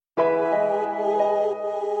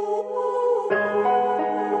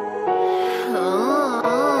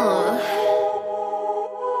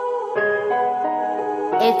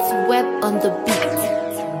on the beat.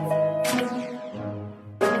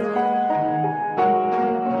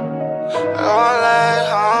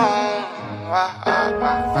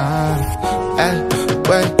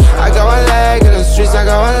 I got one leg in the streets, I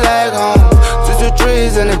got one leg home. 2 2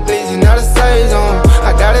 trees and it bleeds, you know the say zone.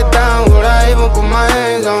 I got it down, would I even put my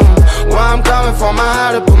hands on? Where I'm coming from, I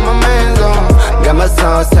had to put my mans on. Got my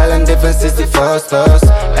songs selling different 64 stores.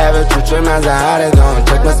 Every true man's I had it on.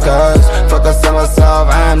 Check my scores, focus on myself,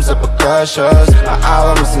 I am super cautious. My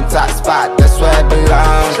album is in top spot, that's where it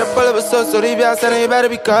belongs. Should pull up a so deep, y'all said you better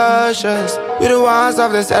be cautious. We the ones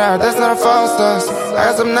off this era, that's not a false us. I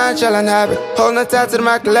got some nonchalant habit, holding tight to the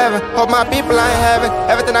Mac 11. Hope my people ain't having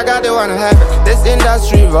everything I got, they wanna have it. This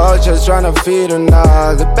industry vultures trying to feed on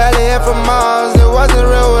us. The belly here from Mars, it wasn't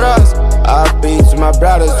real with us. Upbeats with my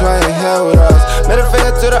brothers who ain't here with us. Middle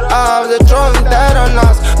finger to the ops, they throwing that on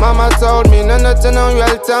us. Mama told me, no nothing on you,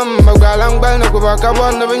 I'll tell me. But girl, I'm going to go back, I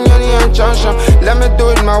want to be and chunsham. Let me do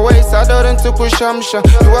it my way, so I don't to push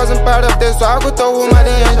You wasn't part of this, so I could throw my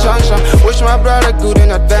day and chunsham. Wish my brother good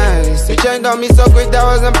in advance. He changed on me so quick, that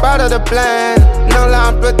wasn't part of the plan. No lie,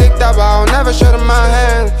 I'm predictable, I'll never shut in my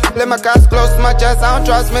hands. Play my cards close to my chest, I don't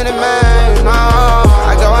trust many men. No,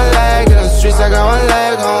 I got one leg in the streets, I got one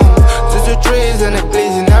leg home. 2 2 trees and it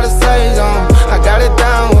bleeds, you know the say zone. I got it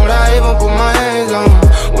down, would I even put my hands on?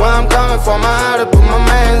 Where I'm coming from, I had to put my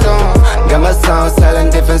mans on. Got my songs selling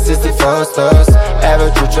different 64 stores.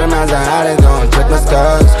 Every true man's I had it on. Check my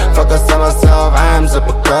scores, focus on myself, I am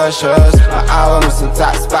super cautious. My album is in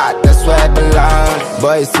top spot, that's where it belongs.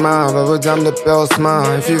 Boy, smile, but with them the bill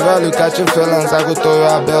smile. If you value catching feelings, I could throw you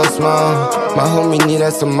a bill smile. My homie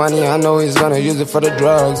needed some money, I know he's gonna use it for the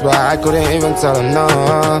drugs, but I couldn't even tell him no.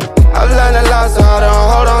 I've learned a lot, so I don't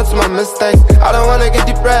hold on to my mistakes. I don't wanna get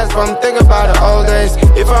depressed, but I'm thinking about the old days.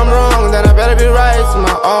 If I'm wrong, then I better be right to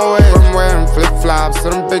my own way. I'm wearing flip-flops to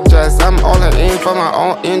them big dress. I'm all in for my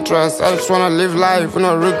own interest. I just wanna live life with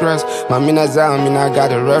no regrets. My mina down, I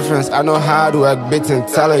got a reference. I know how to work bit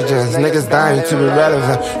intelligence. Niggas dying to be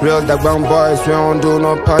relevant. Real dog bang boys, we don't do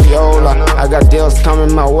no payola. I got deals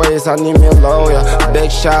coming my way, so I need me a lawyer. Big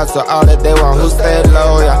shots to all that they want, who stay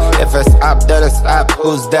loyal. If it's up, then it's up.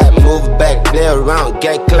 Who's that? Move back, play around,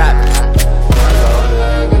 get clapped.